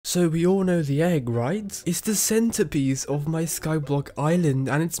So we all know the egg, right? It's the centerpiece of my Skyblock island,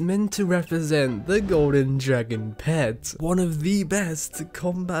 and it's meant to represent the Golden Dragon pet, one of the best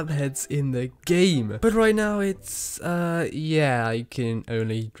combat pets in the game. But right now it's, yeah, I can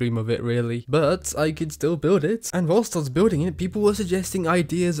only dream of it really, but I could still build it. And whilst I was building it, people were suggesting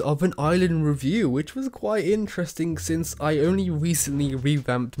ideas of an island review, which was quite interesting since I only recently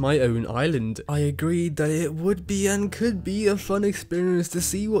revamped my own island. I agreed that it would be and could be a fun experience to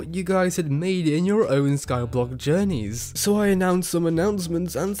see what you guys had made in your own Skyblock journeys. So I announced some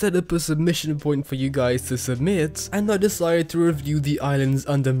announcements and set up a submission point for you guys to submit, and I decided to review the islands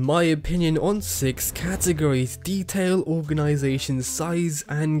under my opinion on 6 categories: detail, organization, size,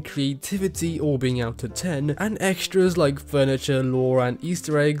 and creativity, all being out of 10, and extras like furniture, lore, and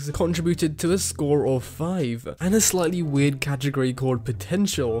Easter eggs contributed to a score of 5, and a slightly weird category called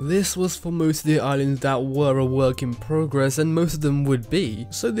potential. This was for most of the islands that were a work in progress, and most of them would be,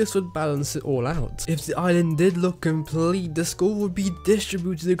 so this would balance it all out. If the island did look complete, the score would be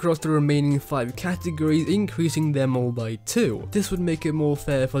distributed across the remaining 5 categories, increasing them all by 2. This would make it more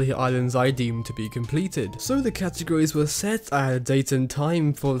fair for the islands I deemed to be completed. So the categories were set, I had a date and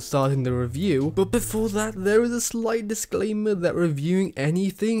time for starting the review, but before that there is a slight disclaimer that reviewing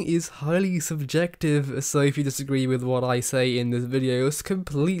anything is highly subjective, so if you disagree with what I say in this video, it's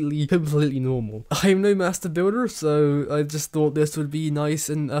completely normal. I am no master builder, so I just thought this would be nice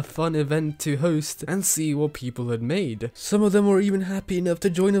and a fun event to host and see what people had made. Some of them were even happy enough to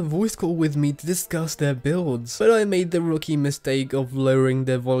join a voice call with me to discuss their builds, but I made the rookie mistake of lowering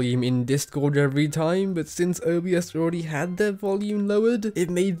their volume in Discord every time, but since OBS already had their volume lowered, it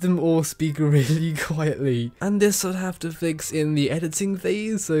made them all speak really quietly, and this I'd have to fix in the editing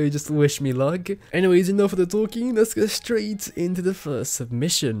phase, so just wish me luck. Anyways, enough of the talking, let's go straight into the first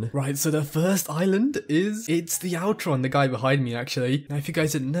submission. Right, so the first island it's the Outron, the guy behind me actually. Now if you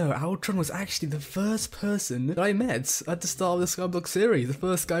guys didn't know, Outron was actually the first person that I met at the start of the Skyblock series, the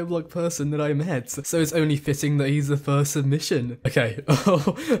first Skyblock person that I met, so it's only fitting that he's the first submission. Okay,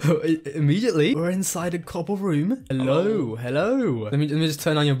 immediately we're inside a copper room. Hello. Let me just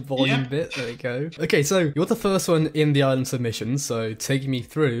turn on your volume bit, there we go. Okay, so you're the first one in the island submission, so take me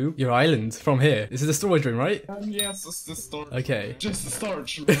through your island from here. This is the storage room, right? Yes, it's the storage. Okay. Just the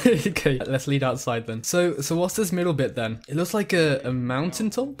storage room. Okay, let's lead outside then. So what's this middle bit then? It looks like a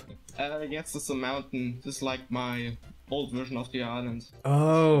mountaintop? Yes, it's a mountain, just like my old version of the island.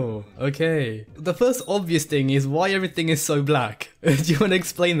 Oh, okay. The first obvious thing is why everything is so black. Do you want to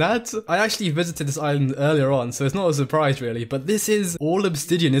explain that? I actually visited this island earlier on, so it's not a surprise really, but this is all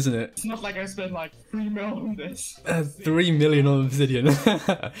obsidian, isn't it? It's not like I spent like 3 million on this. 3 million on obsidian.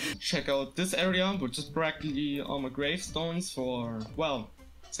 Check out this area, which is practically all my gravestones for, well,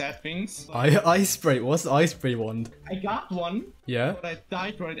 sad things. Ice spray, what's the ice spray wand? I got one. Yeah? But I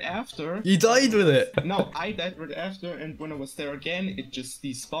died right after. You died with it? No, I died right after, and when I was there again, it just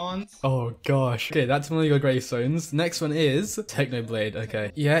despawned. Oh gosh. Okay, that's one of your gravestones. Next one is Technoblade,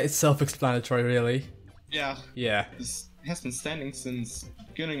 okay. Yeah, it's self-explanatory really. Yeah. Yeah. This has been standing since the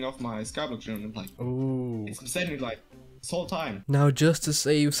beginning of my Skyblock journey, like. Ooh. It's been standing like this whole time. Now just to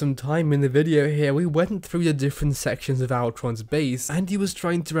save some time in the video here, we went through the different sections of Outron's base, and he was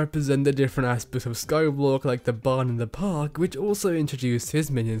trying to represent the different aspects of Skyblock, like the barn and the park, which also introduced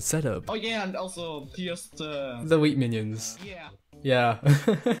his minion setup. Oh yeah, and also here's the wheat minions. Yeah. Yeah.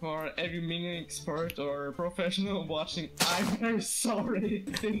 For every minion expert or professional watching, I'm very sorry.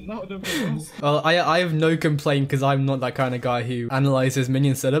 I didn't know the rules. Well, I have no complaint because I'm not that kind of guy who analyzes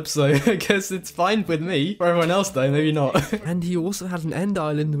minion setups, so I guess it's fine with me. For everyone else though, maybe not. And he also had an end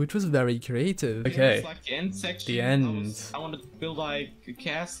island, which was very creative. Okay. It's like the end section. The end. I wanted to build like a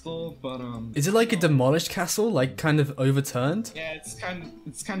castle, but Is it like a demolished castle, like kind of overturned? yeah, it's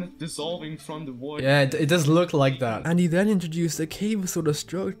kind of dissolving from the void. Yeah, it does look like that. And he then introduced a cave sort of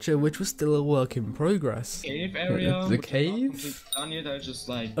structure, which was still a work in progress. Cave area. The cave? Done yet, I just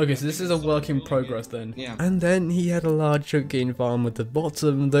like. Okay, so this is a work in progress then. Yeah. And then he had a large sugarcane farm at the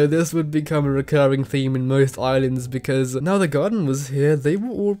bottom, though this would become a recurring theme in most islands because now the garden was here, they were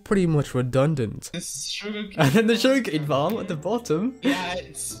all pretty much redundant. This sugarcane. And then the sugarcane farm at the bottom. Yeah,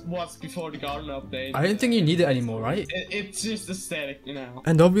 it was before the garden update. I don't think you need it anymore, right? It's just aesthetic, you know.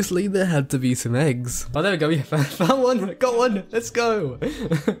 And obviously there had to be some eggs. Oh, there we go, we found one, got one, let's go.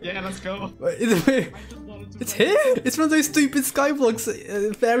 Yeah, let's go. It's here? It's one of those stupid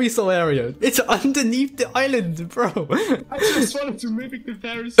Skyblocks fairy soul area. It's underneath the island, bro. I just wanted to mimic the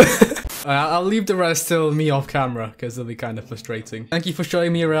fairy. I'll leave the rest till me off camera because it'll be kind of frustrating. Thank you for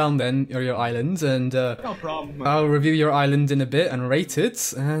showing me around then, or your island, and No problem. I'll review your island in a bit and rate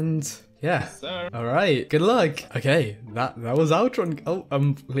it, and Yeah. Sir. Alright, good luck. Okay, that was Outrun. Oh,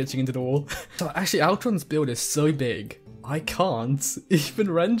 I'm glitching into the wall. So actually, Outrun's build is so big, I can't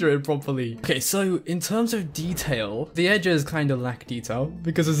even render it properly. Okay, so in terms of detail, the edges kind of lack detail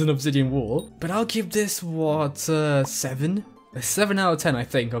because it's an obsidian wall, but I'll give this, what, 7? A 7 out of 10, I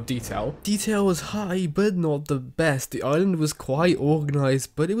think, of detail. Detail was high, but not the best. The island was quite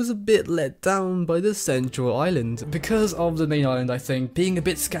organized, but it was a bit let down by the central island. Because of the main island, I think, being a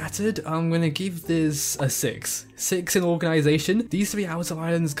bit scattered, I'm gonna give this a 6. 6 in organization. These 3 outer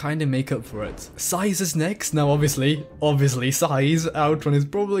islands kind of make up for it. Size is next. Now, obviously, size. Outrun is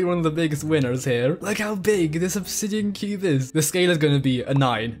probably one of the biggest winners here. Look how big this obsidian cube is. The scale is gonna be a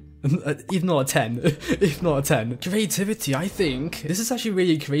 9. If not a 10, if not a 10. Creativity, I think. This is actually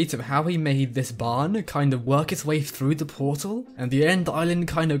really creative how he made this barn kind of work its way through the portal and the end island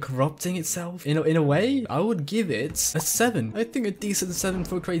kind of corrupting itself in a way. I would give it a 7. I think a decent 7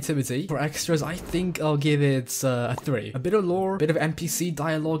 for creativity. For extras, I think I'll give it a 3. A bit of lore, a bit of NPC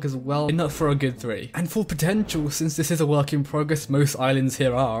dialogue as well, enough for a good 3. And for potential, since this is a work in progress, most islands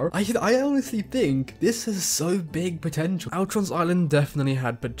here are, I honestly think this has so big potential. Outrun's island definitely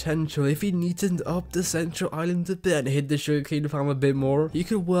had potential. If he neatened up the central island a bit and hit the sugarcane farm a bit more, he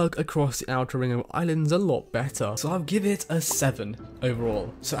could work across the outer ring of islands a lot better. So I'll give it a 7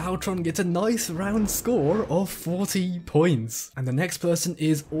 overall. So Outrun gets a nice round score of 40 points. And the next person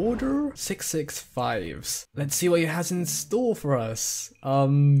is Order 665s. Let's see what he has in store for us.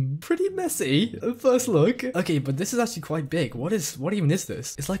 Pretty messy at first look. Okay, but this is actually quite big. What even is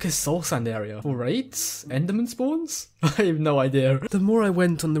this? It's like a soul sand area. 4-8? Enderman spawns? I have no idea. The more I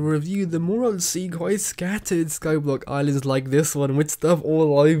went on the review, the more I'd see quite scattered skyblock islands like this one with stuff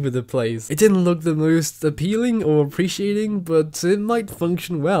all over the place. It didn't look the most appealing or appreciating, but it might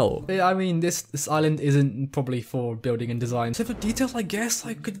function well. I mean, this island isn't probably for building and design. So for details, I guess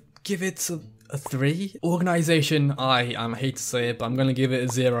I could give it a 3. Organization, I hate to say it, but I'm gonna give it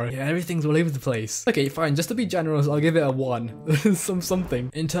a 0. Yeah, everything's all over the place. Okay, fine, just to be generous, I'll give it a 1. something.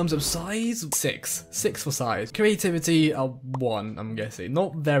 In terms of size, 6. 6 for size. Creativity, a 1, I'm guessing.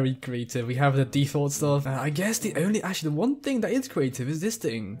 Not very creative. We have the default stuff. I guess the one thing that is creative is this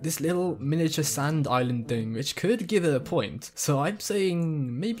thing. This little miniature sand island thing, which could give it a point. So I'm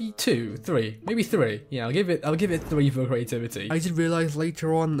saying maybe 2, 3. Maybe 3. Yeah, I'll give it 3 for creativity. I did realize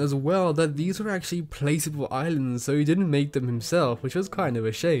later on as well that these were actually placeable islands, so he didn't make them himself, which was kind of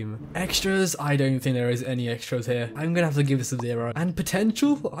a shame. Extras, I don't think there is any extras here. I'm gonna have to give this a 0. And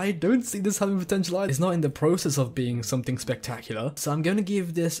potential, I don't see this having potential either. It's not in the process of being something spectacular, so I'm gonna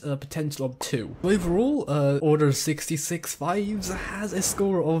give this a potential of 2. Overall, Order 665s has a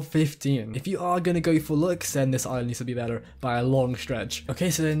score of 15. If you are gonna go for looks, then this island needs to be better by a long stretch. Okay,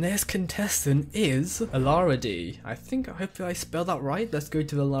 so the next contestant is Alara D. I hope I spelled that right. Let's go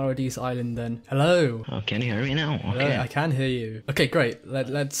to Alara D's island then. Hello. Oh, can you hear me now? Okay. Hello, I can hear you. Okay, great.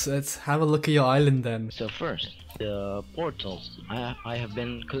 Let's have a look at your island then. So first, the portals. I have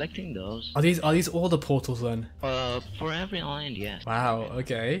been collecting those. Are these all the portals then? For every island, yes. Wow.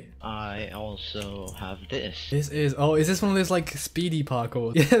 Okay. I also have this. Is this one of those like speedy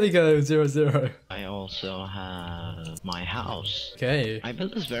parkour? Yeah, there we go. 0-0. I also have my house. Okay. I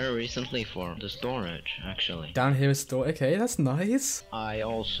built this very recently for the storage, actually. Down here is store. Okay, that's nice. I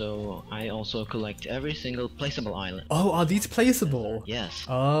also collect every single placeable island. Oh, are these placeable? Yes.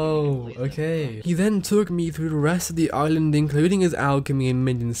 Oh, okay. He then took me through the rest of the island, including his alchemy and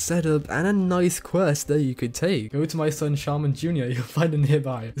minion setup, and a nice quest that you could take. Go to my son Shaman Jr., you'll find it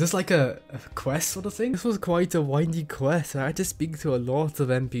nearby. Is this like a quest sort of thing? This was quite a windy quest. I had to speak to a lot of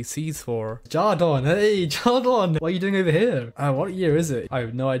NPCs for. Jardon, hey, Jardon! What are you doing over here? What year is it? I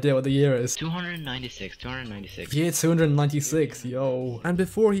have no idea what the year is. 296. Year 296, yo. And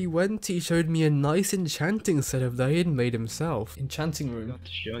before he went, he showed me a nice enchanting setup that he had made himself. Enchanting room.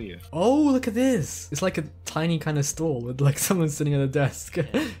 To show you. Oh, look at this. It's like a tiny kind of stall with like someone sitting at a desk.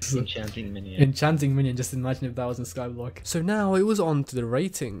 Enchanting minion. Enchanting minion, just imagine if that was in Skyblock. So now it was on to the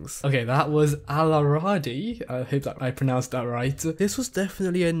ratings. Okay, that was Alaradi. I hope that I pronounced that right. This was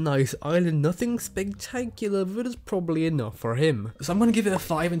definitely a nice island, nothing spectacular, but it's probably enough for him. So I'm gonna give it a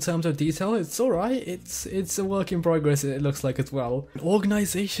 5 in terms of detail. It's alright, it's a work in progress, it looks like as well.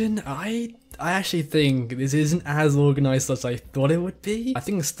 Organization, I actually think this isn't as organized as I thought it would be. I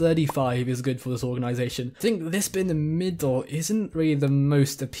think 35 is good for this organization. I think this bit in the middle isn't really the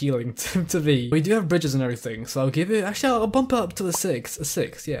most appealing to me. We do have bridges and everything, so I'll give it, actually I'll bump it up to a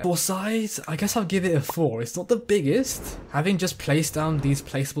 6, yeah. For size, I guess I'll give it a 4. It's not the biggest. Having just placed down these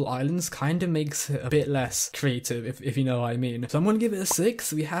placeable islands kind of makes it a bit less creative, if you know what I mean. So I'm gonna give it a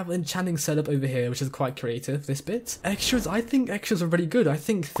 6. We have an enchanting setup over here, which is quite creative, this bit. Extras, I think extras are really good. I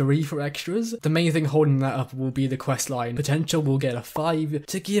think 3 for extras. The main thing holding that up will be the quest line. Potential will get a 5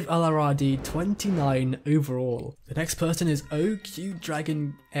 to give LRRD 29 overall. The next person is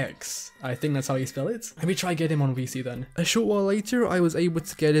OQDragon X. I think that's how you spell it. Let me try get him on VC then. A short while later, I was able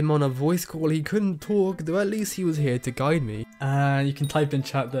to get him on a voice call. He couldn't talk, though at least he was here to guide me. And you can type in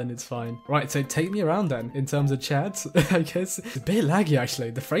chat then, it's fine. Right, so take me around then, in terms of chat, I guess. It's a bit laggy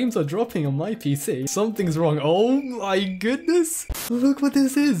actually. The frames are dropping on my PC. Something's wrong. Oh my goodness. Look what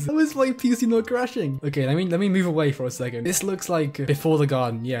this is. How is my PC not crashing? Okay, let me move away for a second. This looks like before the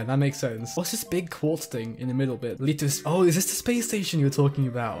garden. Yeah, that makes sense. What's this big quartz thing in the middle bit? Oh, is this the space station you were talking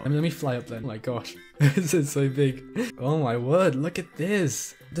about? Let me fly up then. Oh my gosh. This is so big. Oh my word, look at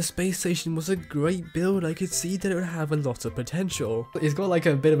this. The space station was a great build. I could see that it would have a lot of potential. It's got like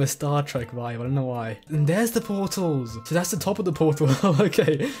a bit of a Star Trek vibe, I don't know why. And there's the portals. So that's the top of the portal.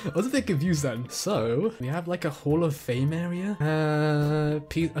 Okay, I was a bit confused then. So, we have like a Hall of Fame area.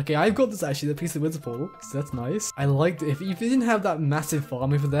 Okay, I've got this actually, the piece of Winterpool. So that's nice. I liked it. If you didn't have that massive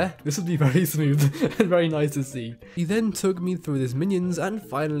farm over there, this would be very smooth and very nice to see. He then took me through his minions and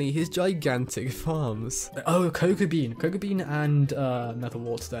finally his gigantic farms. Oh, cocoa bean and metal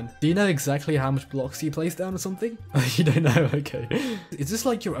wart then. Do you know exactly how much blocks you place down or something? You don't know, okay. Is this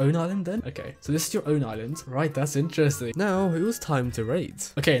like your own island then? Okay, so this is your own island. Right, that's interesting. Now it was time to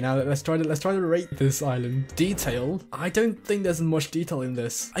rate. Okay, now let's try to rate this island. Detail. I don't think there's much detail in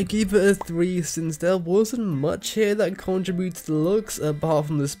this. I gave it a 3 since there wasn't much here that contributed to the looks apart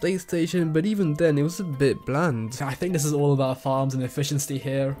from the space station, but even then it was a bit bland. I think this is all about farms and efficiency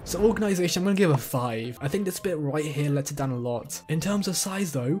here. So organization, I'm gonna give a 5. I think this bit right here lets it down a lot. In terms of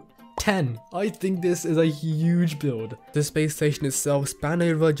size though, 10. I think this is a huge build. The space station itself spanned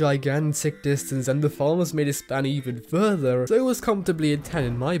over a gigantic distance and the farmers made it span even further, so it was comfortably a 10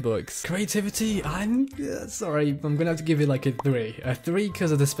 in my books. Creativity, I'm sorry, I'm gonna have to give it like a 3. A 3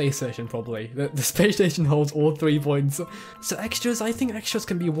 because of the space station probably. The space station holds all 3 points. So extras, I think extras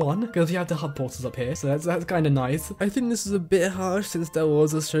can be 1 because you have the hub portals up here, so that's kind of nice. I think this is a bit harsh since there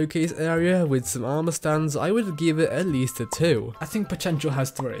was a showcase area with some armor stands. I would give it at least a 2. I think potential has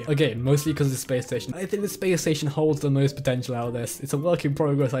 3. Again, mostly because of the space station. I think the space station holds the most potential out of this. It's a work in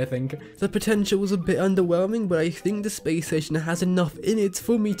progress, I think. The potential was a bit underwhelming, but I think the space station has enough in it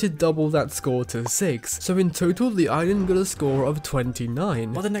for me to double that score to 6. So in total, the island got a score of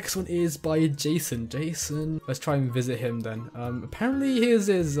 29. Well, the next one is by Jason. Let's try and visit him then. Apparently his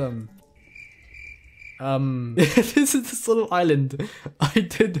is, this is the sort of island I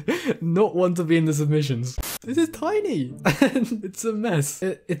did not want to be in the submissions. This is tiny and it's a mess.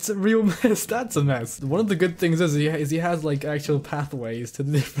 It's a real mess. That's a mess. One of the good things is he has like actual pathways to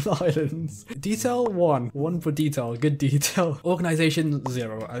the different islands. Detail 1 for detail, good detail. Organization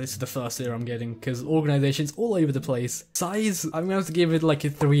 0. This is the first 0 I'm getting because organization's all over the place. Size, I'm gonna have to give it like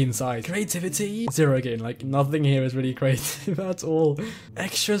a 3 in size. Creativity 0 again, like nothing here is really creative at all.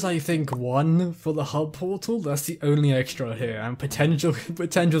 Extras, I think 1 for the hub portal. That's the only extra here, and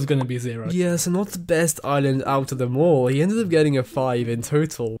potential's gonna be 0. Yes, not the best island out of them all. He ended up getting a 5 in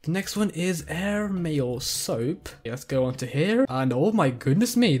total. The next one is Airmail Soap. Let's go on to here, and oh my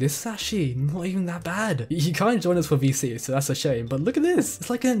goodness me, this is actually not even that bad. You can't join us for VC, so that's a shame, but look at this. It's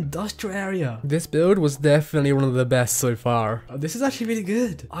like an industrial area. This build was definitely one of the best so far. This is actually really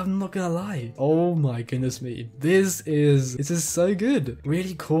good. I'm not gonna lie. Oh my goodness me. This is so good.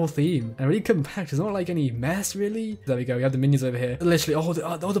 Really cool theme and really compact. It's not like any mess really. There we go. We have the minions over here. Literally,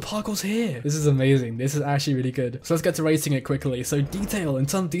 the parkour's here. This is amazing. This is actually really good. So let's get to rating it quickly. So detail, in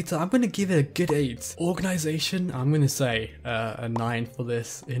some detail, I'm gonna give it a good 8. Organization, I'm gonna say a 9 for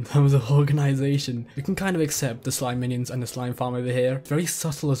this. In terms of organization, we can kind of accept the slime minions and the slime farm over here. Very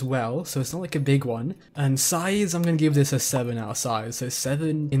subtle as well, so it's not like a big one. And size, I'm gonna give this a 7 out of size. So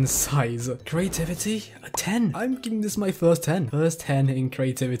 7 in size. Creativity, a 10. I'm giving this my first 10. First 10 in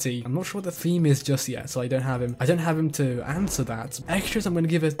creativity. I'm not sure what the theme is just yet, so I don't have him to answer that. Extras, I'm gonna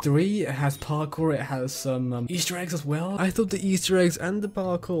give it 3. It has parkour, it has some Easter eggs as well. I thought the Easter eggs and the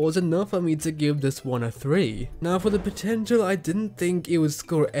parkour was enough for me to give this one a 3. Now for the potential, I didn't think it would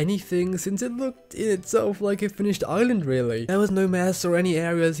score anything since it looked in itself like a finished island really. There was no mess or any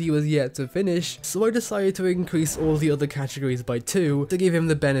areas he was yet to finish, so I decided to increase all the other categories by 2 to give him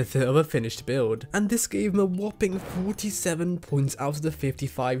the benefit of a finished build. And this gave him a whopping 47 points out of the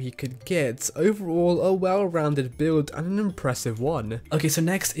 55 he could get. Overall, a well-rounded build and an impressive one. Okay, so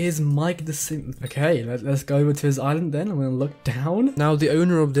next is Mike the Simp. Okay, let's go over to his island then. I'm gonna look down. Now the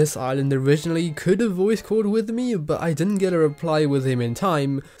owner of this island originally could have voice called with me, but I didn't get a reply with him in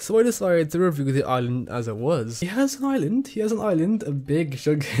time, so I decided to review the island as it was. He has an island, a big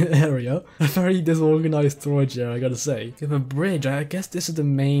sugar area, a very disorganized storage area, I gotta say. We have a bridge. I guess this is the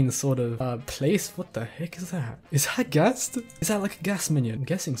main sort of place. What the heck is that? Is that gas? Is that like a gas minion? I'm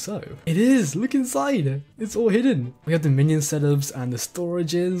guessing so. It is! Look inside! It's all hidden. We have the minion setups and the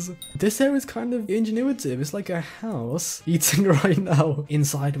storages. This area is kind of ingenuitive. It's like a house eating right now.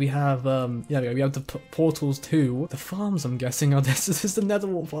 Inside we have we have the portals too. The farms, I'm guessing. Oh, this is the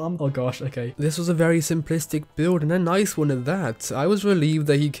Netherwart farm. Oh gosh, okay. This was a very simplistic build and a nice one at that. I was relieved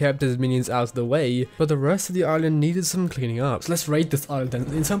that he kept his minions out of the way, but the rest of the island needed some cleaning up. So let's rate this island then.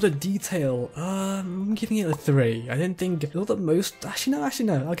 In terms of detail, I'm giving it a 3. I didn't think it was the most. Actually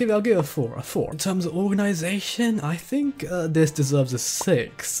no. I'll give it a 4. A 4. In terms of organization, I think this deserves a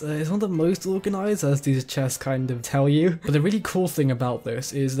 6. It's not the most organized as these chests kind of tell you, but the really cool thing about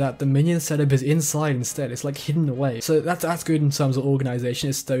this is that the minion setup is inside instead. It's like hidden away, so that's good in terms of organization.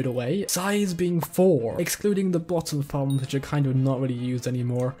 It's stowed away. Size being 4, excluding the bottom farms, which are kind of not really used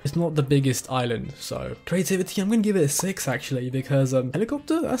anymore. It's not the biggest island, so creativity, I'm gonna give it a 6 actually, because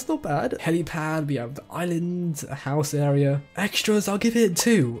helicopter, that's not bad. Helipad, we have the island, a house area. Extras, I'll give it a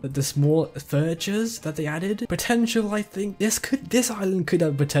 2. The small furnitures that they added. Potential, I think this island could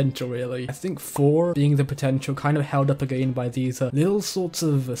have potential really. I think 4 being the potential, kind of held up again by these little sorts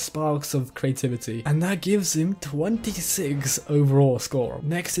of sparks of creativity, and that gives him 26 overall score.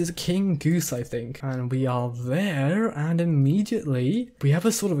 Next is King Goose, I think, and we are there, and immediately we have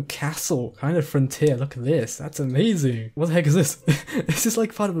a sort of castle, kind of frontier. Look at this, that's amazing. What the heck is this? Is this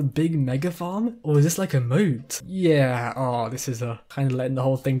like part of a big mega farm, or is this like a moat? Yeah, oh, this is kind of letting the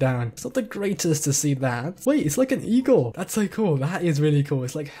whole thing down. It's not the greatest to see that. Wait, it's like an eagle. That's so cool. That is really cool.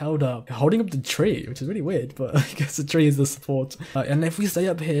 It's like held up, holding up the tree, which is really weird, but I guess the tree is the support. And if we stay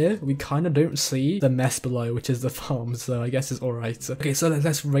up here, we kind of don't see the mess below, which is the farm, so I guess it's alright. Okay, so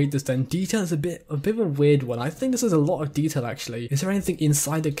let's rate this then. Detail is a bit of a weird one. I think this is a lot of detail actually. Is there anything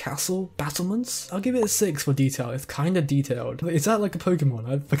inside the castle? Battlements? I'll give it a 6 for detail. It's kind of detailed. Is that like a Pokemon?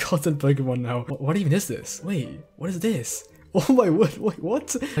 I've forgotten Pokemon now. What even is this? Wait, what is this? Oh my word, wait,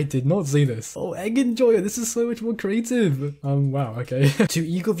 what? I did not see this. Oh, Egg Enjoyer, this is so much more creative. Wow, okay. To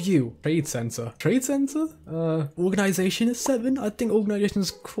Eagle View, Trade Center. Trade Center? Organization is 7. I think organization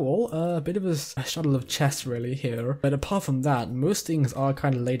is cool. A bit of a shuttle of chests really here. But apart from that, most things are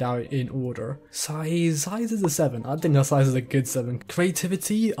kind of laid out in order. Size is a 7. I think that size is a good 7.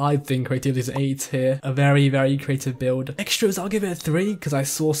 Creativity, I think creativity is an 8 here. A very, very creative build. Extras, I'll give it a 3 because I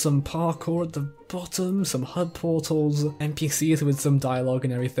saw some parkour at the bottom, some hub portals, NPCs with some dialogue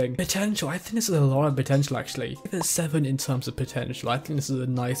and everything. Potential, I think this is a lot of potential actually. Give it a 7 in terms of potential. I think this is a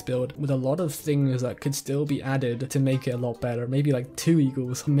nice build with a lot of things that could still be added to make it a lot better. Maybe like 2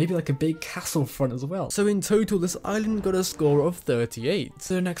 eagles, maybe like a big castle front as well. So in total, this island got a score of 38.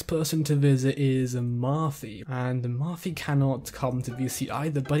 So the next person to visit is Marthy, and Marthy cannot come to VC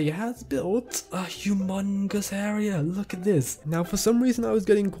either, but he has built a humongous area. Look at this. Now for some reason I was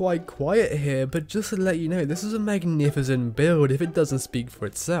getting quite quiet here, but just to let you know, this is a magnificent build if it doesn't speak for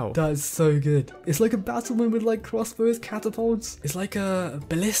itself. That is so good. It's like a battleman with like crossbows, catapults. It's like a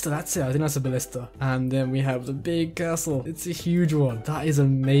ballista, that's it. I think that's a ballista. And then we have the big castle. It's a huge one. That is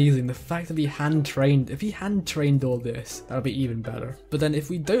amazing. The fact that if he hand trained all this, that would be even better. But then if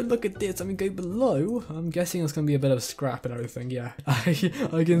we don't look at this and we go below, I'm guessing it's going to be a bit of scrap and everything. Yeah,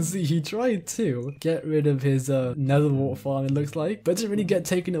 I can see he tried to get rid of his Netherwart farm, it looks like, but it didn't really get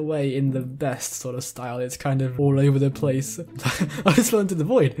taken away in the best sort of style. It's kind of all over the place. I just fell into the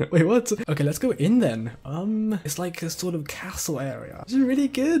void. Wait, what? Okay, let's go in then. It's like a sort of castle area. It's really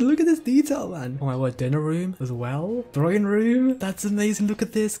good. Look at this detail, man. Oh my word, dinner room as well. Throne room. That's amazing. Look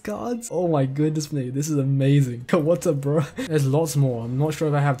at this, guards. Oh my goodness me, this is amazing. What's up, bro? There's lots more. I'm not sure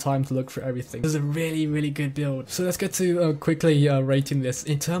if I have time to look for everything. This is a really, really good build. So let's get to quickly rating this.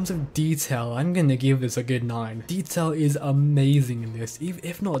 In terms of detail, I'm gonna give this a good 9. Detail is amazing in this,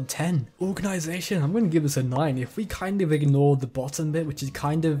 if not 10. Organization Organization, I'm gonna give this a 9. If we kind of ignore the bottom bit, which is you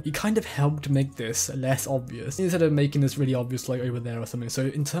kind of helped make this less obvious instead of making this really obvious like over there or something. So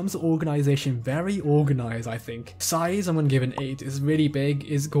in terms of organization, very organized, I think. Size, I'm gonna give an 8. It's really big,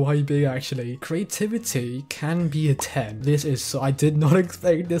 it's quite big actually. Creativity can be a 10. This is so, I did not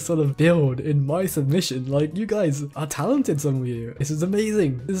expect this sort of build in my submission. Like, you guys are talented, some of you. This is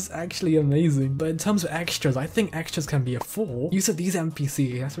amazing. This is actually amazing. But in terms of extras, I think extras can be a 4. Use of these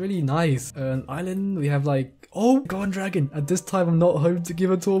NPCs, that's really nice. An island, we have like, oh, Golden Dragon. At this time, I'm not home to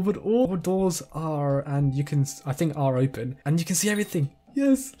give a tour, but all doors are, and you can, I think, are open, and you can see everything.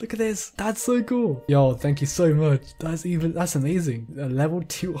 Yes, look at this. That's so cool. Yo, thank you so much. That's amazing. A level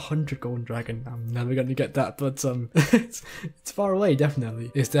 200 Golden Dragon. I'm never gonna get that, but it's far away, definitely.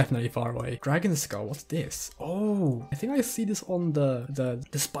 It's definitely far away. Dragon Skull, what's this? Oh, I think I see this on the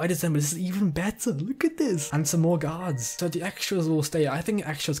spider zen, but this is even better. Look at this. And some more guards. So the extras will stay. I think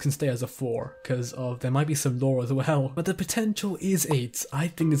extras can stay as a 4 because there might be some lore as well. But the potential is 8. I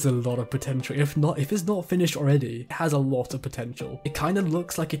think there's a lot of potential. If it's not finished already, it has a lot of potential. It kind of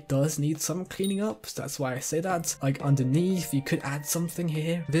looks like it does need some cleaning up, so that's why I say that. Like underneath, you could add something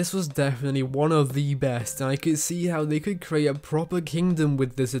here. This was definitely one of the best, and I could see how they could create a proper kingdom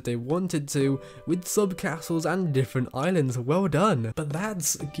with this if they wanted to, with sub-castles and different islands. Well done. But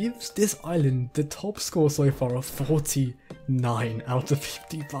that gives this island the top score so far of 49 out of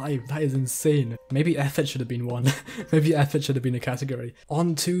 55. That is insane. Maybe effort should have been one. Maybe effort should have been a category.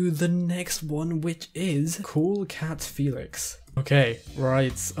 On to the next one, which is Cool Cat Felix. Okay,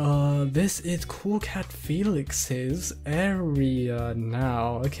 right, this is Cool Cat Felix's area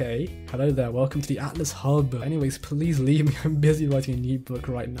now. Okay, hello there, welcome to the Atlas Hub. Anyways, please leave me, I'm busy writing a new book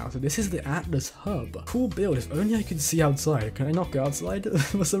right now. So this is the Atlas Hub. Cool build, if only I could see outside. Can I not go outside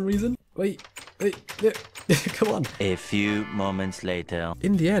for some reason? Wait, come on. A few moments later.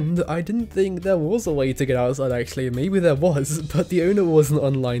 In the end, I didn't think there was a way to get outside actually. Maybe there was, but the owner wasn't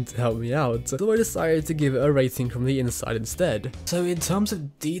online to help me out. So I decided to give it a rating from the inside instead. So in terms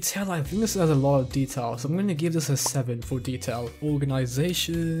of detail, I think this has a lot of detail. So I'm going to give this a 7 for detail.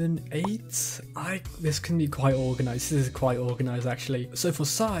 Organization, 8. This can be quite organized. This is quite organized actually. So for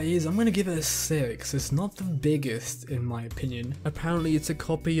size, I'm going to give it a 6. It's not the biggest in my opinion. Apparently it's a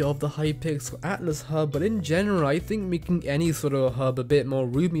copy of the Hypixel Atlas Hub, but in general I think making any sort of hub a bit more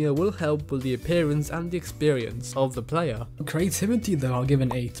roomier will help with the appearance and the experience of the player. Creativity though, I'll give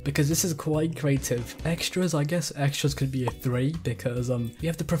an 8 because this is quite creative. Extras, I guess extras could be a 3 because we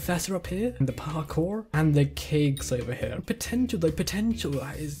have the professor up here and the parkour and the cakes over here. Potential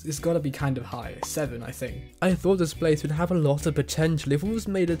is gotta be kind of high, 7 I think. I thought this place would have a lot of potential if it was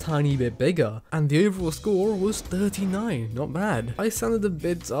made a tiny bit bigger, and the overall score was 39, not bad. I sounded a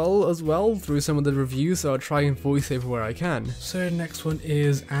bit dull as well through some of the reviews, so I'll try and voice over where I can. So next one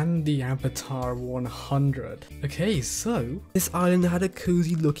is And the Avatar 100. Okay, so this island had a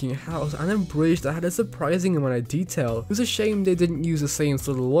cozy looking house and a bridge that had a surprising amount of detail. It was a shame they didn't use the same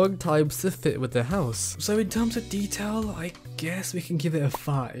sort of log types to fit with the house. So in terms of detail, I guess we can give it a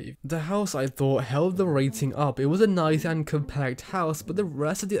 5. The house, I thought, held the rating up. It was a nice and compact house, but the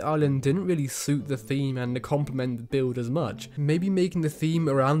rest of the island didn't really suit the theme and complement the build as much. Maybe making the theme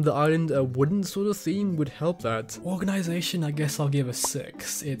around the island a wooden sort of theme would help that. Organization, I guess I'll give a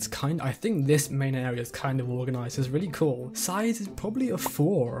 6. I think this main area is kind of organized. It's really cool. Size is probably a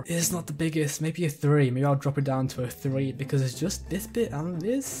 4. It's not the biggest, maybe a 3. Maybe I'll drop it down to a 3 because it's just this bit and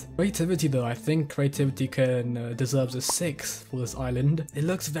this. Creativity though, I think creativity deserves a 6 for this island. It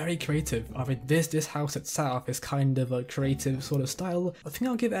looks very creative. I mean, this house itself is kind of a creative sort of style. I think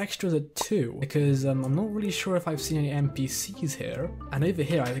I'll give extras a 2 because I'm not really sure if I've seen any NPCs here. And over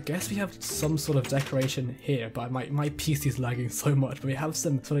here, I guess we have some sort of decoration here, but my PC's lagging so much. But we have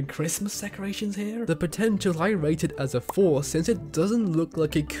some sort of Christmas decorations here. The potential I rated as a 4 since it doesn't look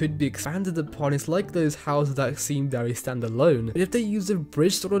like it could be expanded upon. It's like those houses that seem very standalone. But if they use a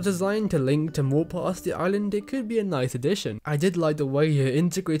bridge sort of design to link to more parts of the island, it could be a nice addition. I did like the way it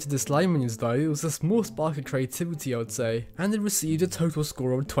integrated the slime minions though. It was a small spark of creativity, I would say. And it received a total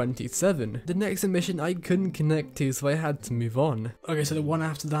score of 27. The next submission I couldn't connect to, so I had to move on. Okay, so the one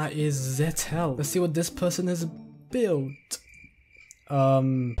after that is Zetel. Let's see what this person has built.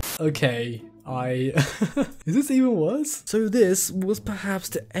 Okay, Is this even worse? So this was perhaps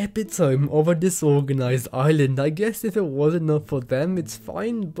the epitome of a disorganized island. I guess if it was enough for them, it's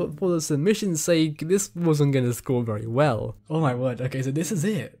fine, but for the submission's sake, this wasn't gonna score very well. Oh my word, okay, so this is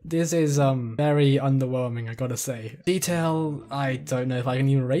it. This is, very underwhelming, I gotta say. Detail, I don't know if I can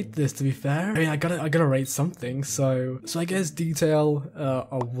even rate this, to be fair. I mean, I gotta rate something, so I guess detail,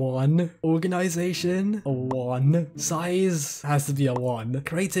 a 1. Organization, a 1. Size has to be a 1.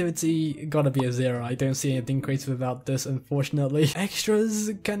 Creativity, gotta be a 0. I don't see anything creative about this, unfortunately.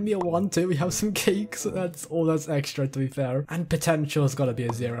 Extras can be a 1 too. We have some cakes. That's all that's extra, to be fair. And potential's gotta be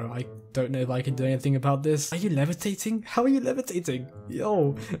a 0. I don't know if I can do anything about this. Are you levitating? How are you levitating?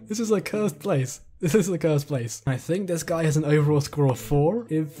 Yo, this is a cursed place. This is the cursed place. I think this guy has an overall score of 4,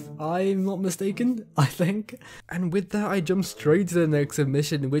 if I'm not mistaken, I think. And with that, I jump straight to the next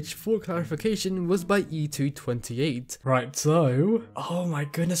submission, which, for clarification, was by E228. Right, so, oh my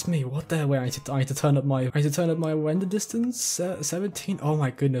goodness me, what the hell? Wait, I need to turn up my render distance. 17. Oh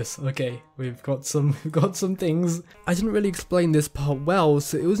my goodness. Okay, we've got some things. I didn't really explain this part well,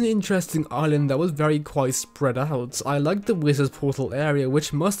 so it was an interesting island that was quite spread out. I liked the Wizard's Portal area,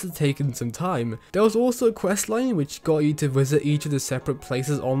 which must have taken some time. There was also a quest line which got you to visit each of the separate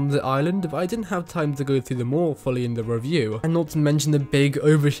places on the island, but I didn't have time to go through them all fully in the review. And not to mention the big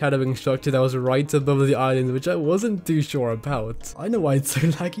overshadowing structure that was right above the island, which I wasn't too sure about. I know why it's so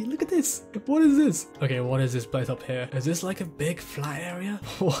laggy. Look at this. What is this? Okay, what is this place up here? Is this like a big flat area?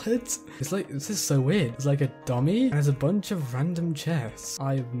 What? It's like, this is so weird. It's like a dummy and there's a bunch of random chests.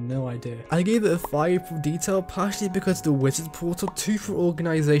 I have no idea. I gave it a 5 for detail, partially because the Wizard's Portal, 2 for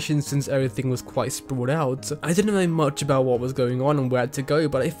organization since everything was quite sprawled out. I didn't know much about what was going on and where to go,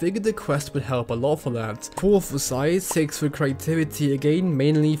 but I figured the quest would help a lot for that. 4 for size, 6 for creativity, again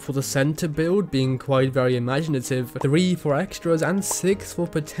mainly for the center build being quite very imaginative, 3 for extras, and 6 for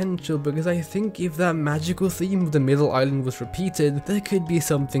potential, because I think if that magical theme of the middle island was repeated, there could be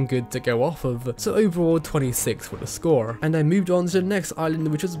something good to go off of. So overall 26 for the score. And I moved on to the next island,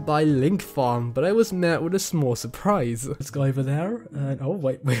 which was by Link Farm, but I was met with a small surprise. Let's go over there, and oh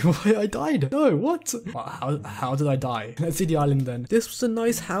wait, I died. No, what? How did I die? Let's see the island then. This was a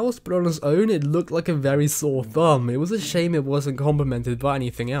nice house, but on its own it looked like a very sore thumb. It was a shame it wasn't complemented by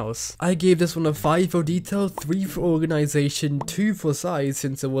anything else. I gave this one a 5 for detail, 3 for organization, 2 for size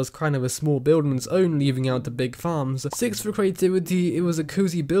since it was kind of a small build on its own, leaving out the big farms, 6 for creativity. It was a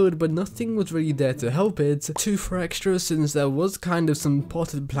cozy build, but nothing was really there to help it, 2 for extras since there was kind of some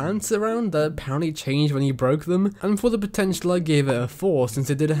potted plants around that apparently changed when you broke them, and for the potential I gave it a 4 since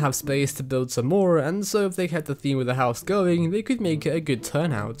it didn't have space to build some more, and so if they kept the theme of the house going, they could make it a good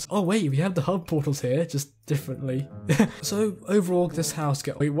turnout. Oh wait, we have the hub portals here, just differently. So overall this house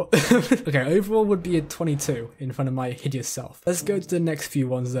wait, what? Okay, overall would be a 22 in front of my hideous self. Let's go to the next few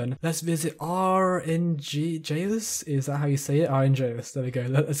ones then. Let's visit RNGeus, is that how you say it? RNGeus, there we go.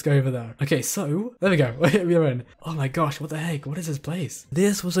 Let's go over there. Okay, so there we go. We are in. Oh my gosh, what the heck, what is this place?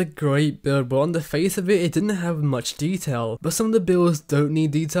 This was a great build, but on the face of it, it didn't have much detail, but some of the builds don't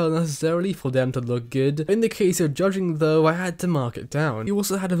need detail necessarily for them to look good. In the case of judging though, I had to mark it down. You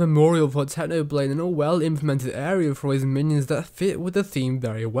also had a memorial for Technoblade and a well implemented area for his minions that fit with the theme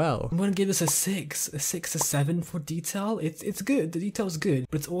very well. I'm gonna give this a 6 to 7 for detail. It's good, the detail's good,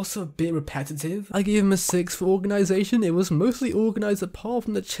 but it's also a bit repetitive. I gave him a 6 for organization. It was mostly organized apart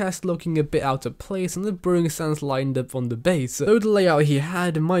from the chest looking a bit out of place and the brewing stands lined up on the base, though the layout he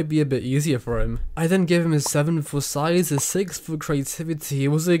had might be a bit easier for him. I then gave him a 7 for size, a 6 for creativity. It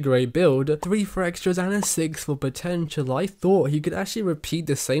was a great build, 3 for extras and a 6 for potential. I thought he could actually repeat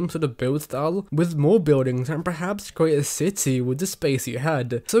the same sort of build style with more buildings and perhaps create a city with the space he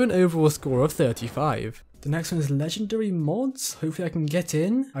had, so an overall score of 35. The next one is legendary mods. Hopefully I can get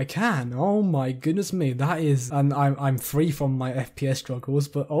in. I can. Oh my goodness me. That is, and I'm free from my FPS struggles,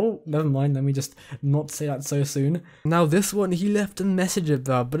 but oh, never mind. Let me just not say that so soon. Now this one he left a message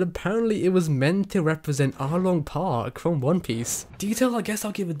about, but apparently it was meant to represent Arlong Park from One Piece. Detail, I guess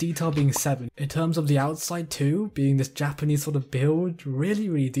I'll give a detail being 7. In terms of the outside too, being this Japanese sort of build,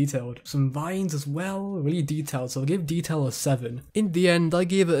 really detailed. Some vines as well, really detailed, so I'll give detail a 7. In the end, I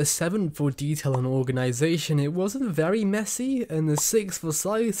gave it a 7 for detail and organization. It wasn't very messy, and a 6 for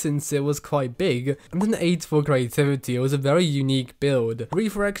size since it was quite big, and an 8 for creativity. It was a very unique build, 3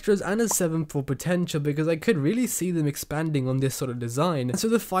 for extras and a 7 for potential because I could really see them expanding on this sort of design, and so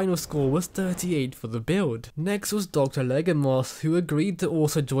the final score was 38 for the build. Next was Dr. Legamos, who agreed to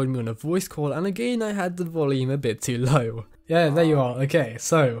also join me on a voice call, and again I had the volume a bit too low. Yeah, there you are. Okay,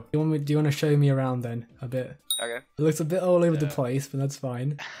 so do you want to show me around then a bit? Okay. It looks a bit all over the place, but that's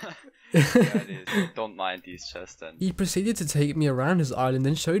fine. it is. Don't mind these chests then. He proceeded to take me around his island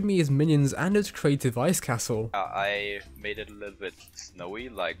and showed me his minions and his creative ice castle. I made it a little bit snowy,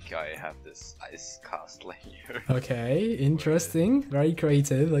 like I have this ice castle here. Okay, interesting. Very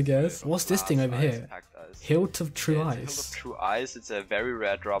creative, I guess. What's this thing over here? Hilt of True Ice. Hilt of True Ice. It's a very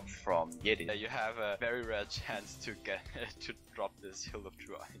rare drop from Yeti. You have a very rare chance to get to drop this Hilt of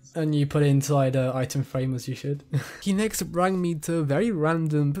True Ice. And you put it inside an item frame as you should. He next brought me to a very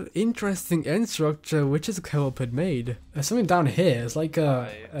random but interesting end structure which his co-op had made. There's something down here. It's like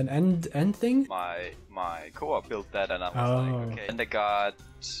an end thing. My co-op built that, and I was like, okay. And I got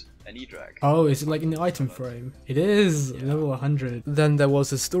an E-drag. Oh, is it like in the item frame? It is, level 100. Then there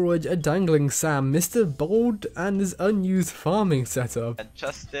was a storage, a dangling Sam, Mr. Bold, and his unused farming setup. And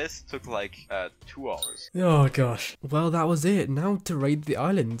just this took like 2 hours. Oh gosh. Well, that was it. Now to rate the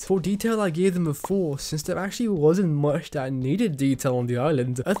island. For detail, I gave them a 4, since there actually wasn't much that needed detail on the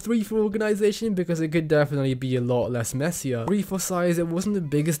island. A 3 for organization, because it could definitely be a lot less messier. 3 for size, it wasn't the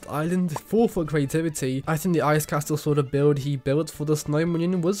biggest island. 4 for creativity. I think the ice castle sort of build he built for the snow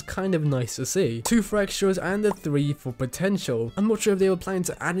minion was kind of nice to see. 2 for extras and a 3 for potential. I'm not sure if they were planning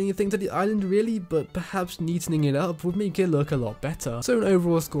to add anything to the island really, but perhaps neatening it up would make it look a lot better. So an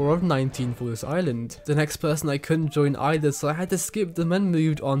overall score of 19 for this island. The next person I couldn't join either, so I had to skip them and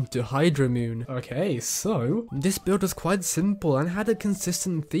moved on to Hydra Moon. Okay, so this build was quite simple and had a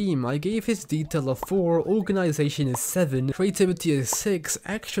consistent theme. I gave his detail a 4, organization is 7, creativity is 6,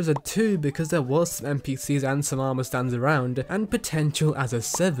 extras are 2 because there was some NPCs and some armor stands around, and potential as a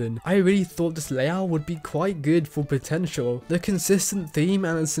 7. I really thought this layout would be quite good for potential. The consistent theme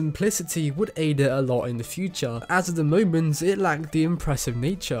and the simplicity would aid it a lot in the future. As of the moment, it lacked the impressive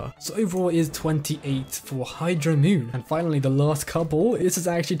nature. So overall it is 28 for Hydra Moon. And finally the last couple. This has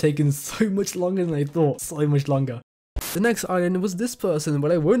actually taken so much longer than I thought. So much longer. The next island was this person,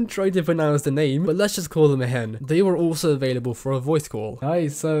 but I won't try to pronounce the name, but let's just call them a hen. They were also available for a voice call. Hi,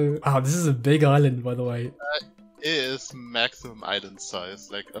 so... Wow, this is a big island, by the way. It is maximum island size,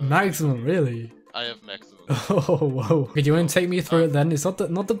 like maximum, really? I have maximum. Oh, whoa. Okay, do you want to take me through it then? It's not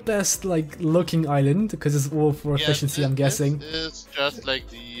the best, like, looking island, because it's all for efficiency, I'm guessing. It's just like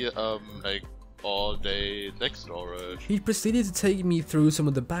the, all-day deck storage. He proceeded to take me through some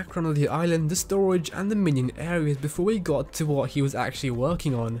of the background of the island, the storage, and the minion areas before we got to what he was actually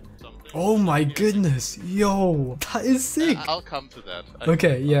working on. Oh my goodness, yo, that is sick! I'll come to that.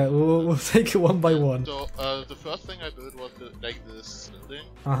 Okay, yeah, we'll take it one by one. So, the first thing I built was like this building,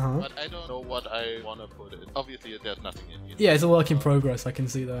 but I don't know what I wanna put in. Obviously, there's nothing in here. Yeah, it's a work in progress, I can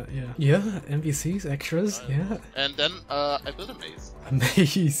see that, yeah. Yeah, NPCs, extras, yeah. And then, I built a maze. A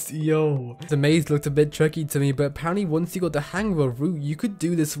maze, yo. The maze looked a bit tricky to me, but apparently once you got the hang of a route, you could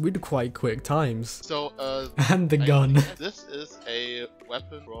do this with quite quick times. So, and the gun. This is a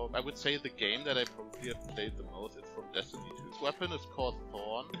weapon from, I would say the game that I probably have played the most is from Destiny 2. This weapon is called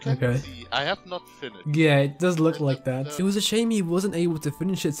Thorn. You can see, I have not finished. Yeah, it does look like that. It was a shame he wasn't able to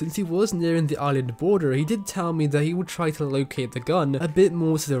finish it since he was nearing the island border. He did tell me that he would try to locate the gun a bit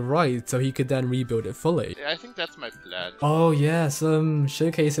more to the right so he could then rebuild it fully. I think that's my plan. Oh yeah, some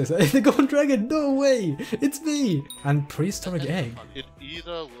showcases. The TheGoldenDragon, no way! It's me! And prehistoric egg. It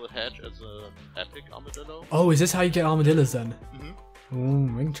either will hatch as an epic armadillo. Oh, is this how you get armadillos then? Mm-hmm.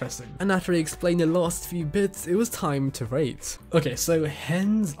 Interesting. And after I explained the last few bits, it was time to rate. Okay, so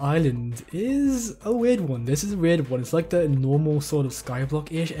Hen's Island is a weird one. This is a weird one. It's like the normal sort of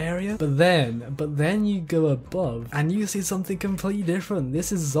skyblock-ish area. But then you go above and you see something completely different.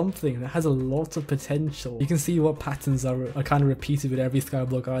 This is something that has a lot of potential. You can see what patterns are kind of repeated with every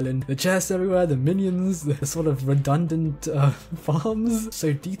skyblock island. The chests everywhere, the minions, the sort of redundant farms.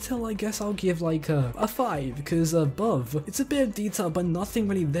 So detail, I guess I'll give like a 5, because above, it's a bit of detail, but nothing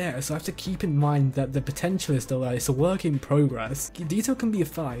really there, so I have to keep in mind that the potential is still there. It's a work in progress. Detail can be a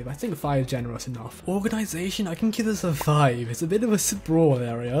 5. I think 5 is generous enough. Organization, I can give this a 5. It's a bit of a sprawl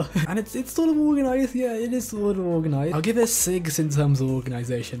area. And it's sort of organized. Yeah, it is sort of organized. I'll give it a 6 in terms of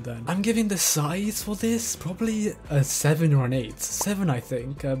organization then. I'm giving the size for this probably a 7 or an 8. 7 I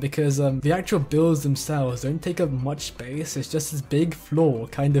think, because the actual builds themselves don't take up much space. It's just this big floor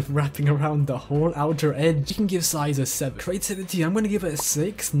kind of wrapping around the whole outer edge. You can give size a 7. Creativity, I'm going to give it a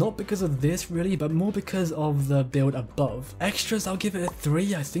 6, not because of this really, but more because of the build above. Extras, I'll give it a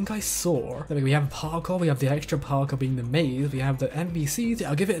 3. I think I saw. We have parkour, we have the extra parkour being the maze, we have the NPCs.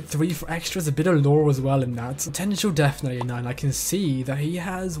 I'll give it a 3 for extras, a bit of lore as well in that. Potential definitely a 9. I can see that he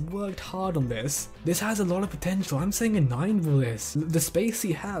has worked hard on this. This has a lot of potential. I'm saying a 9 for this. The space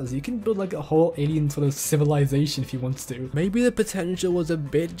he has, you can build like a whole alien sort of civilization if he wants to. Maybe the potential was a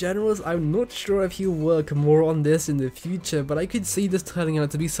bit generous. I'm not sure if he'll work more on this in the future, but I could see see this turning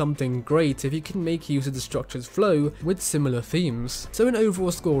out to be something great if you can make use of the structure's flow with similar themes. So an overall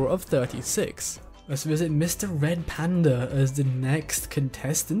score of 36. Let's visit Mr. Red Panda as the next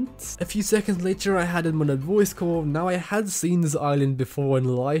contestant. A few seconds later I had him on a voice call. Now I had seen this island before in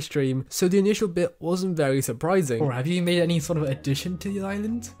the live stream, so the initial bit wasn't very surprising. Or have you made any sort of addition to the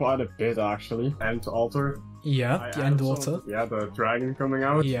island? Quite a bit actually. End altar. Yeah, the end altar. Yeah, the dragon coming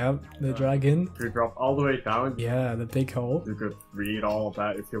out. Yeah, the dragon. If you drop all the way down. Yeah, the big hole. You could read all of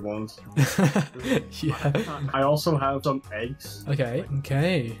that if you want. Yeah. I also have some eggs.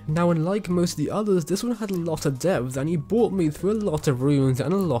 Okay. Now unlike most of the others, this one had a lot of depth and he brought me through a lot of runes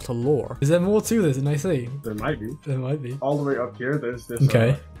and a lot of lore. Is there more to this than I see? There might be. There might be. All the way up here, there's this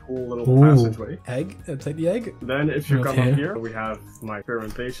cool little passageway. Egg? Take the egg. Then if you come up here, we have my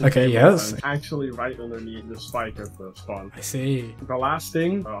experimentation table, yes. And actually right underneath the spike of the spawn. I see. The last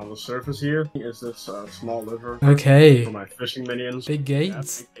thing on the surface here is this small river. Okay. For my fishing minions. Big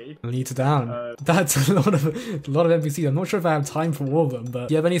gates. Yeah, big gate. Leads down. That's a lot of NPCs. I'm not sure if I have time for all of them, but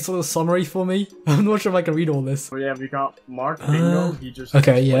do you have any sort of summary for me? I'm not sure if I can read all this. So yeah, we got Mark Bingo. He just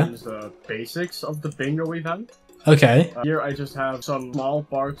explains the basics of the bingo event. Okay. Here I just have some small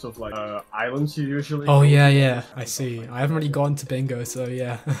parts of like islands you usually. Oh yeah, I see. I haven't really gone to bingo, so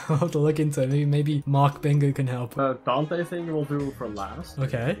yeah, I'll have to look into it. Maybe Mark Bingo can help. The Dante thing we'll do for last.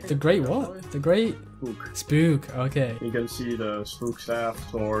 Okay. The great what? The great spook. Okay. You can see the spook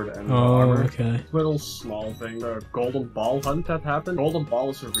staff, sword, and the armor. Okay. Little small thing. The golden ball hunt that happened. Golden ball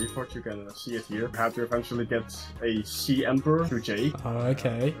is a reforge. You can see it here. You have to eventually get a sea emperor to Jake.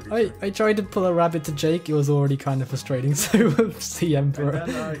 Okay. I tried to pull a rabbit to Jake. It was already kind of frustrating. So sea emperor.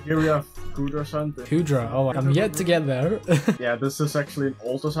 And then here we have Kudra's hunt. Kudra. Oh, I'm yet to get there. Yeah, this is actually an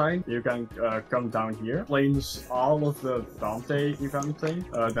altar sign. You can come down here. Explains all of the Dante event thing.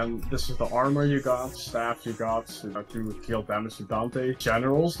 Then this is the armor you got. Staff you got to deal damage to Dante.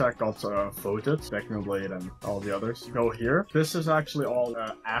 Generals that got voted, Technoblade and all the others. Go here. This is actually all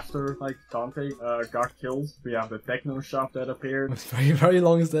after like Dante got killed. We have the Techno shop that appeared. It's very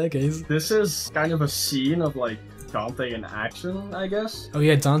long staircase. This is kind of a scene of like Dante in action, I guess. Oh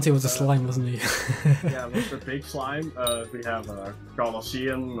yeah, Dante was a slime, wasn't he? Yeah, with the big slime. We have a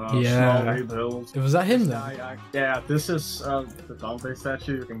Colosseum, yeah. small rebuild. Was that him then? Yeah, this is the Dante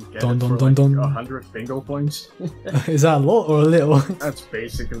statue. You can get dun, it for dun, like dun. 100 bingo points. Is that a lot or a little? That's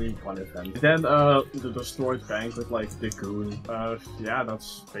basically one event. Then the destroyed bank with like the goon. Yeah,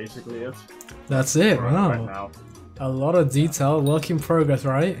 that's basically it. That's it. Wow. Right now. A lot of detail, work in progress,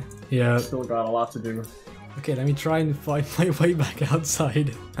 right? Yeah. Still got a lot to do. Okay, let me try and find my way back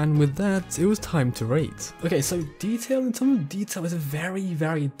outside. And with that, it was time to rate. Okay, so detail, in terms of detail, is very,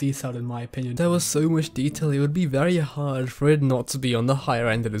 very detailed in my opinion. There was so much detail, it would be very hard for it not to be on the higher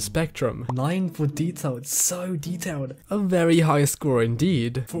end of the spectrum. 9 for detail, it's so detailed. A very high score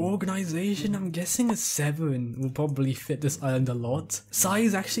indeed. For organization, I'm guessing a 7 will probably fit this island a lot.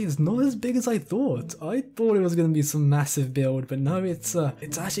 Size actually is not as big as I thought. I thought it was going to be some massive build, but no, it's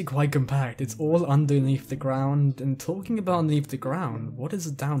actually quite compact. It's all underneath the ground. And talking about underneath the ground, what is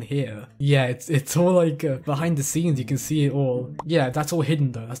down here? Yeah, it's all like behind the scenes, you can see it all. Yeah, that's all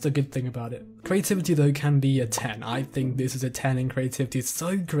hidden though, that's the good thing about it. Creativity though can be a 10. I think this is a 10 in creativity. It's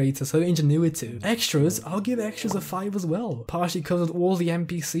so creative, so ingenuitive. Extras, I'll give extras a 5 as well. Partially because of all the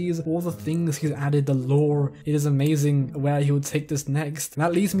NPCs, all the things he's added, the lore. It is amazing where he would take this next. And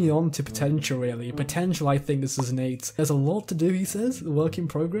that leads me on to potential really. Potential, I think this is an 8. There's a lot to do, he says, work in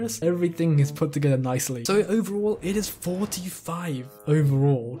progress. Everything is put together nicely. So overall, it is 45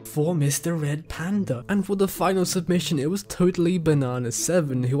 overall for Mr. Red Panda. And for the final submission, it was totally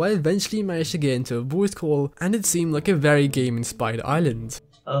Banana7, who I eventually managed to get into a voice call, and it seemed like a very game-inspired island.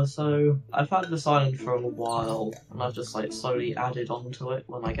 So I've had this island for a while, and I've just like slowly added onto it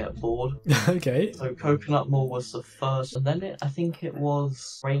when I get bored. Okay. So Coconut Mall was the first, and then I think it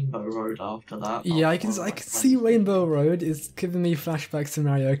was Rainbow Road after that. Yeah, I can see Rainbow Road is giving me flashbacks to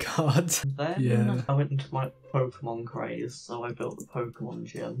Mario Kart. Then I went into my Pokemon craze, so I built the Pokemon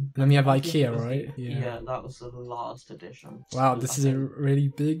gym. And then we have IKEA, right? Yeah, that was the last edition. Wow, this is a really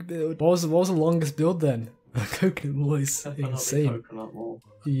big build. What was the longest build then? Coconut Mall is insane. Coconut Mall.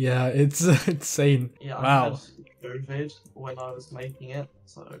 Yeah, it's insane. Yeah, wow. I had COVID when I was making it,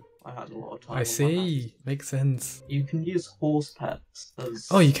 so I had a lot of time. I see. Makes sense. You can use horse pets as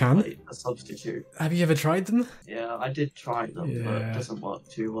you can? like, a substitute. Have you ever tried them? Yeah, I did try them, but it doesn't work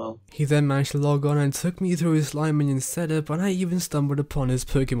too well. He then managed to log on and took me through his slime minion setup, and I even stumbled upon his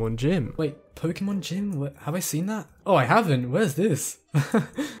Pokemon gym. Wait, Pokemon gym? Have I seen that? Oh, I haven't. Where's this? At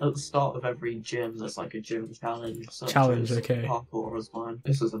the start of every gym, there's like a gym challenge. So Challenge, okay. Parkour is mine.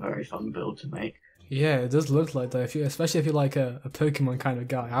 This is a very fun build to make. Yeah, it does look like that, especially if you're like a Pokemon kind of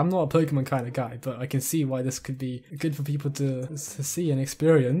guy. I'm not a Pokemon kind of guy, but I can see why this could be good for people to see and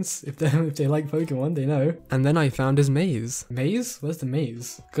experience. If they like Pokemon, they know. And then I found his maze. Maze? Where's the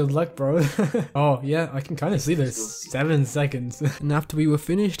maze? Good luck, bro. Oh, yeah, I can kind of see this. 7 seconds. And after we were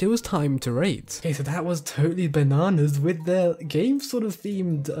finished, it was time to rate. Okay, so that was totally bananas with the game sort of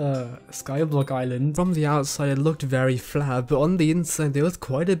themed Skyblock Island. From the outside, it looked very flat, but on the inside, there was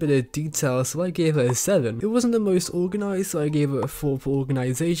quite a bit of detail, so I gave it a 7. It wasn't the most organized, so I gave it a 4 for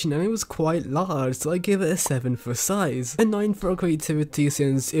organization, and it was quite large, so I gave it a 7 for size. A 9 for creativity,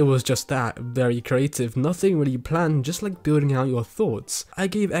 since it was just that, very creative, nothing really planned, just like building out your thoughts. I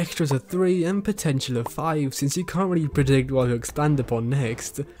gave extras a 3 and potential a 5, since you can't really predict what to expand upon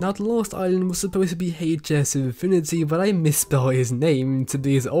next. Now the last island was supposed to be HS Infinity, but I misspelled his name to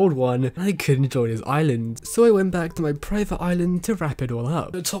be his old one, and I couldn't join his island, so I went back to my private island to wrap it all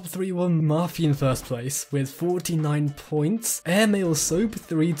up. The top 3 were Murphy in first place with 49 points, Airmail Soap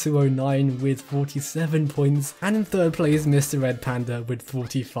 3209 with 47 points, and in third place Mr. Red Panda with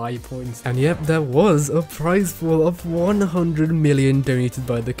 45 points. And yep, there was a prize pool of 100 million donated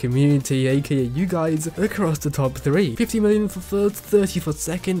by the community, aka you guys, across the top 3. 50 million for first, 30 for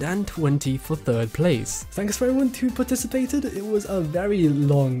second, and 20 for third place. Thanks for everyone who participated. It was a very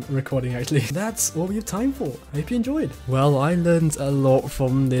long recording actually. That's all we have time for. I hope you enjoyed. Well, I learned a lot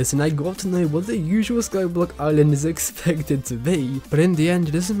from this, and I got to know what the usual Skyblock Island is expected to be. But in the end,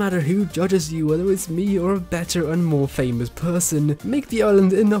 it doesn't matter who judges you, whether it's me or a better and more famous person. Make the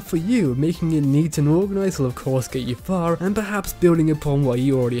island enough for you. Making it neat and organized will of course get you far, and perhaps building upon what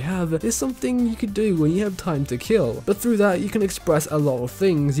you already have is something you could do when you have time to kill. But through that, you can express a lot of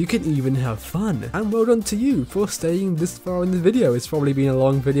things. You can even have fun. And well done to you for staying this far in the video. It's probably been a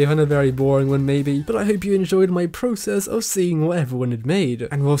long video and a very boring one maybe, but I hope you enjoyed my process of seeing what everyone had made.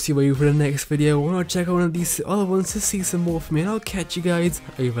 And whilst you wait for the next video, why not check out one of these other ones to see some more from me, and I'll catch you guys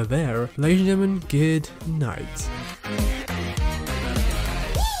over there. Ladies and gentlemen, good night.